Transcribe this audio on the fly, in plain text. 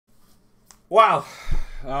Wow.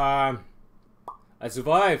 I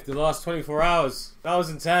survived the last 24 hours. That was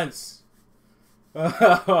intense.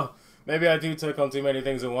 Maybe I do take on too many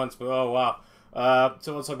things at once, but oh wow.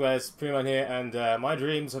 So what's up guys, Freeman here, and my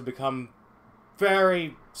dreams have become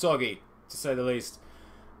very soggy, to say the least.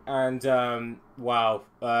 And wow,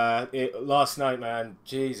 last night, man,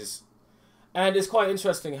 Jesus. And it's quite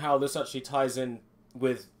interesting how this actually ties in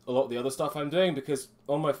with a lot of the other stuff I'm doing, because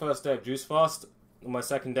on my first day of juice fast, on my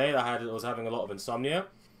second day, I was having a lot of insomnia.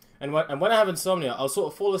 And when I have insomnia, I'll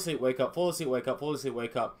sort of fall asleep, wake up, fall asleep, wake up, fall asleep,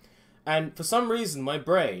 wake up. And for some reason, my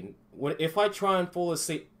brain, if I try and fall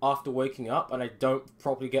asleep after waking up and I don't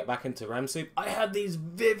properly get back into REM sleep, I had these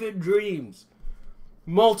vivid dreams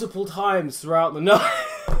multiple times throughout the night.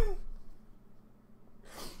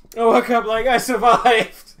 I woke up like, I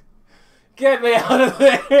survived. Get me out of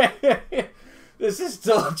there. This is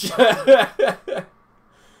torture.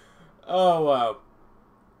 Oh, wow.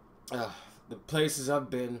 The places I've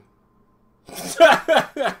been.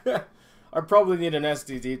 I probably need an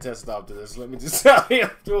STD test after this, let me just tell you,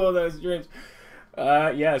 after all those dreams.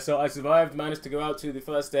 Yeah, so I survived, managed to go out to the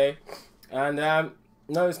first day, and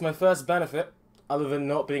noticed my first benefit, other than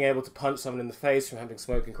not being able to punch someone in the face from having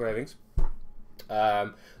smoking cravings.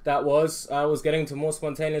 That was, I was getting into more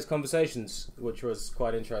spontaneous conversations, which was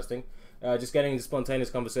quite interesting. Just getting into spontaneous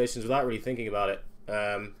conversations without really thinking about it.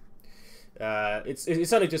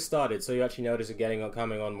 It's only just started, so you actually notice it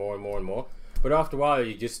coming on more and more and more. But after a while,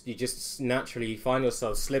 you just naturally find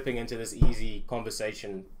yourself slipping into this easy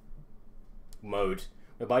conversation mode,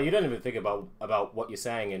 whereby you don't even think about what you're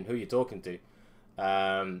saying and who you're talking to.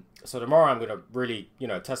 So tomorrow I'm gonna really,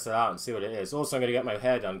 test it out and see what it is. Also, I'm gonna get my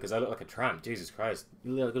hair done because I look like a tramp. Jesus Christ,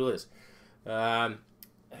 look at all this.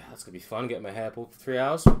 That's gonna be fun. Getting my hair pulled for 3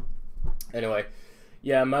 hours. Anyway,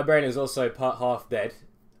 yeah, my brain is also part half dead.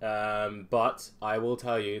 But I will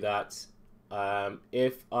tell you that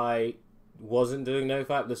if I wasn't doing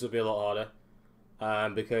Nofap, this would be a lot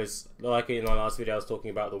harder. Because, like in my last video, I was talking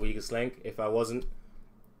about the weakest link. If I wasn't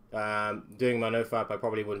doing my Nofap, I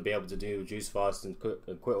probably wouldn't be able to do juice fast and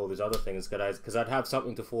quit all these other things, because I'd have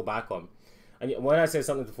something to fall back on. And when I say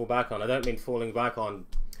something to fall back on, I don't mean falling back on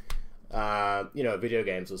video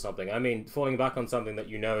games or something. I mean falling back on something that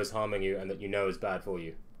you know is harming you and that you know is bad for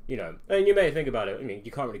you. And you may think about it. I mean, you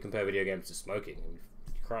can't really compare video games to smoking. I mean,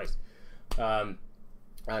 Christ.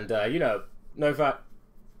 Nofap,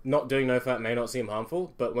 not doing Nofap may not seem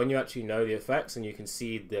harmful, but when you actually know the effects and you can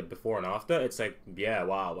see the before and after, it's like, yeah,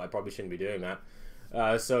 wow, I probably shouldn't be doing that.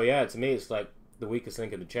 So yeah, to me, it's like the weakest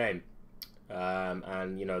link in the chain.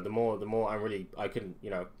 And the more I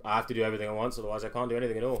have to do everything at once, otherwise I can't do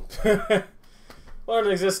anything at all. What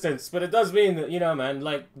an existence. But it does mean that, man,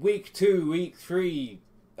 like week 2, week 3,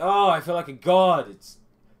 oh, I feel like a god. It's,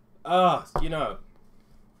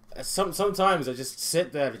 sometimes I just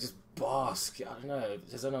sit there and just bask. I don't know.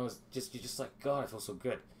 You're just like, God, I feel so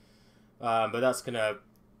good. But that's gonna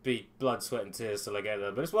be blood, sweat, and tears till I get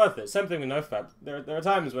there. But it's worth it. Same thing with Nofap. There are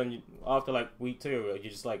times when after like week 2,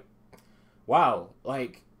 you're just like, wow,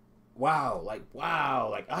 like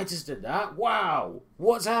I just did that. Wow,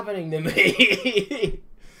 what's happening to me?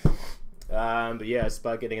 But yeah, it's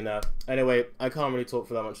about getting in there. Anyway, I can't really talk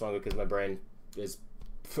for that much longer because my brain is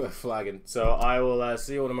flagging. So I will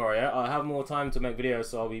see you all tomorrow, yeah? I'll have more time to make videos,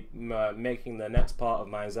 so I'll be making the next part of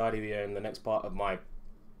my anxiety video and the next part of my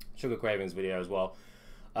sugar cravings video as well.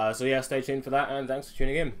 So yeah, stay tuned for that, and thanks for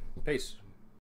tuning in. Peace.